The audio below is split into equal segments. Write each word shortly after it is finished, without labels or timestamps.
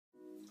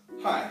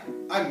Hi,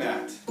 I'm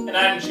Matt. And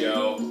I'm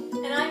Joe.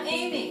 And I'm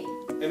Amy.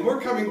 And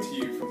we're coming to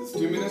you from the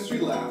Stu Ministry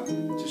Lab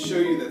to show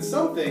you that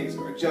some things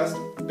are just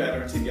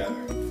better together.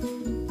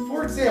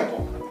 For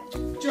example,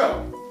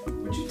 Joe,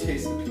 would you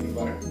taste the peanut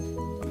butter?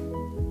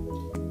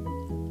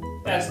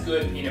 That's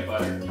good peanut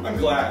butter. I'm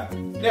glad.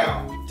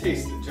 Now,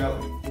 taste the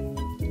jelly.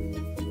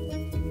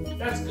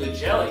 That's good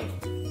jelly.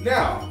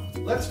 Now,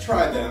 let's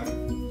try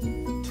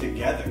them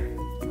together.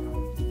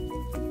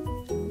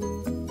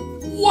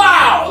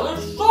 Wow,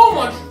 they're so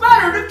much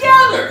better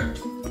together!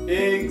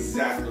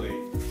 Exactly.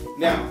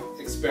 Now,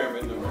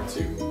 experiment number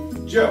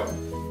 2. Joe,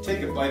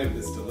 take a bite of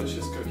this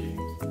delicious cookie.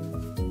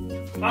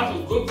 That's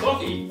a good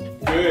cookie.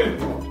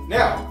 Good.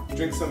 Now,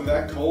 drink some of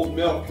that cold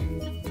milk.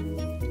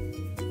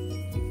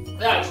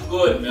 That's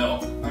good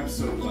milk. I'm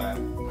so glad.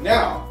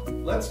 Now,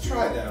 let's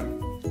try them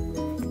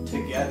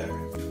together.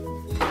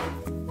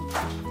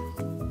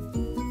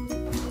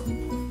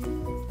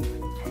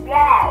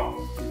 Wow!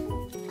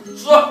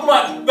 So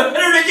much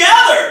better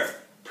together!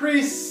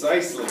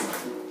 Precisely.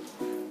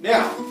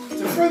 Now,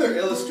 to further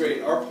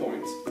illustrate our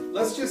point,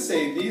 let's just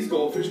say these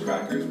goldfish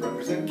crackers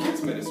represent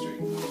kids' ministry.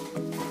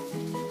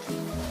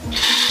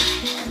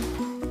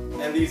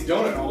 And these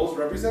donut holes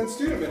represent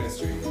student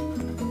ministry.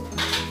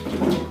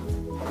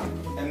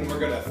 And we're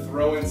going to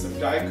throw in some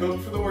Diet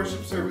Coke for the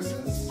worship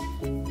services.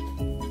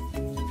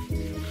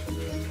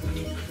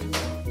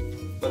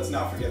 Let's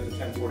not forget the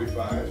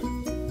 1045.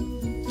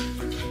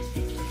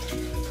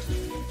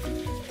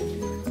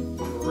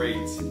 Great.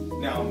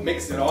 Now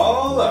mix it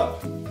all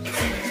up.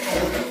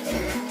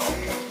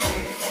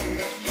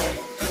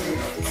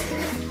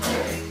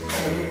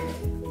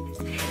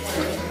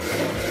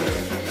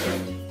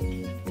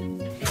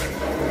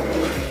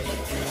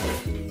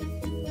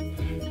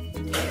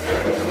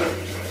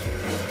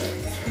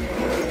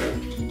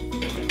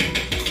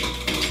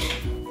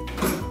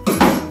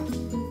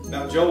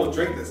 Now Joe will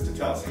drink this to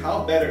tell us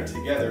how better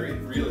together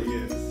it really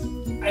is.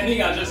 I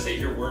think I'll just take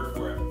your word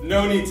for it.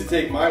 No need to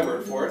take my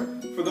word for it.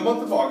 For the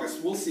month of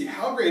August, we'll see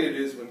how great it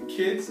is when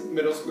kids,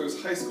 middle schoolers,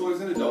 high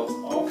schoolers, and adults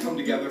all come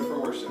together for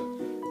worship.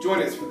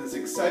 Join us for this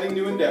exciting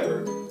new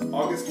endeavor,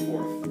 August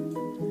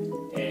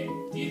 4th. Hey,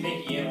 do you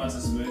think Ian wants a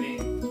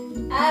smoothie?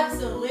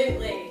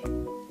 Absolutely.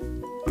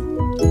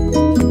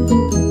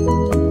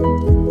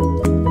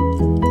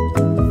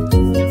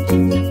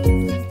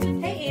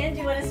 Hey Ian, do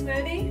you want a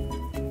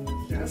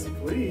smoothie? Yes,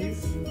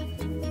 please.